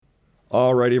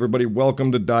Alrighty, everybody,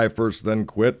 welcome to Die First Then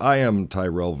Quit. I am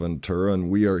Tyrell Ventura, and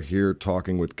we are here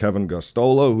talking with Kevin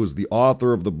Gosztola, who's the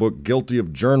author of the book Guilty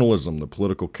of Journalism, The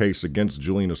Political Case Against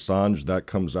Julian Assange. That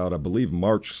comes out, I believe,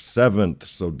 March 7th,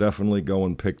 so definitely go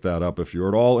and pick that up if you're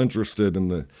at all interested in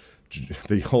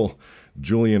the whole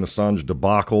Julian Assange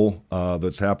debacle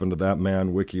that's happened to that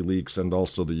man, WikiLeaks, and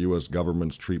also the U.S.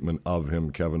 government's treatment of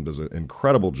him. Kevin does an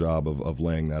incredible job of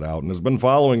laying that out and has been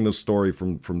following this story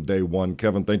from day one.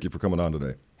 Kevin, thank you for coming on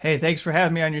today. Hey, thanks for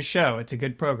having me on your show. It's a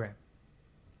good program.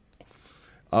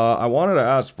 I wanted to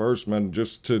ask first, man,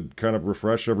 just to kind of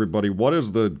refresh everybody, what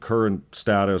is the current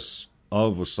status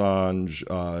of Assange?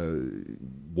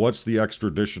 What's the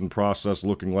extradition process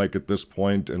looking like at this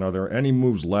point? And are there any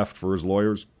moves left for his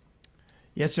lawyers?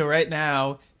 Yeah, so right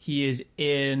now he is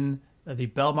in the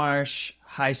Belmarsh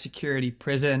High Security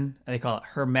Prison. They call it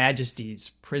Her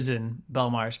Majesty's Prison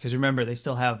Belmarsh because remember, they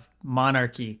still have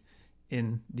monarchy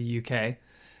in the UK.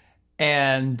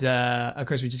 And of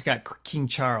course, we just got King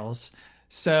Charles.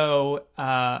 So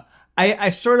I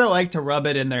sort of like to rub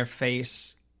it in their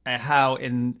face at how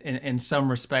in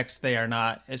some respects they are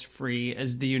not as free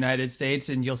as the United States.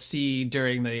 And you'll see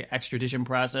during the extradition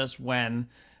process when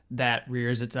that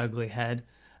rears its ugly head.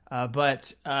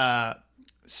 But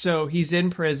so he's in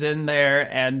prison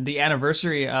there, and the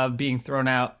anniversary of being thrown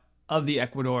out of the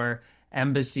Ecuador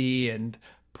embassy and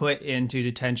put into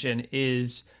detention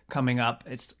is coming up.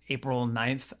 It's April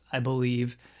 9th, I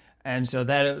believe. And so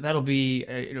that'll be,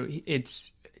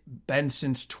 it's been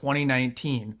since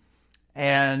 2019.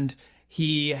 And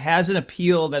he has an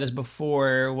appeal that is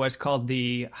before what's called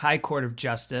the High Court of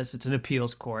Justice. It's an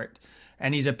appeals court.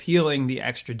 And he's appealing the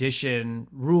extradition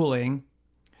ruling.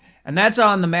 And that's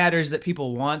on the matters that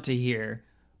people want to hear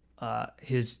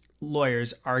his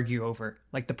lawyers argue over,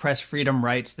 like the press freedom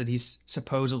rights that he's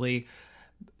supposedly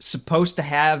supposed to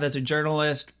have as a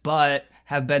journalist, but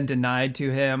have been denied to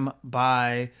him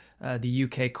by the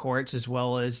UK courts as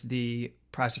well as the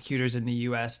prosecutors in the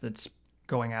US that's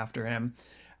going after him.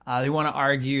 They want to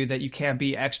argue that you can't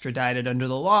be extradited under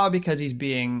the law because he's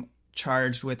being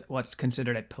charged with what's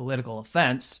considered a political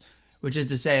offense, which is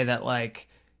to say that like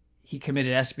he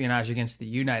committed espionage against the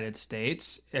United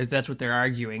States. That's what they're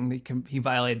arguing. He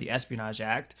violated the Espionage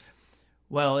Act.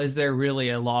 Well, is there really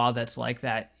a law that's like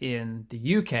that in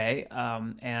the UK?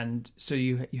 And so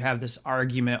you have this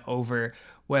argument over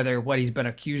whether what he's been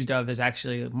accused of is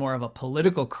actually more of a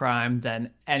political crime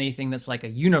than anything that's like a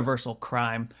universal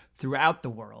crime throughout the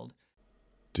world.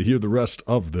 To hear the rest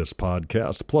of this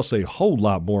podcast, plus a whole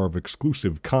lot more of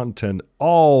exclusive content,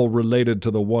 all related to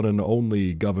the one and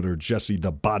only Governor Jesse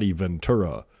the Body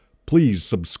Ventura, please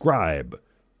subscribe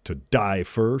to Die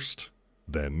First,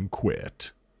 Then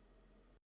Quit.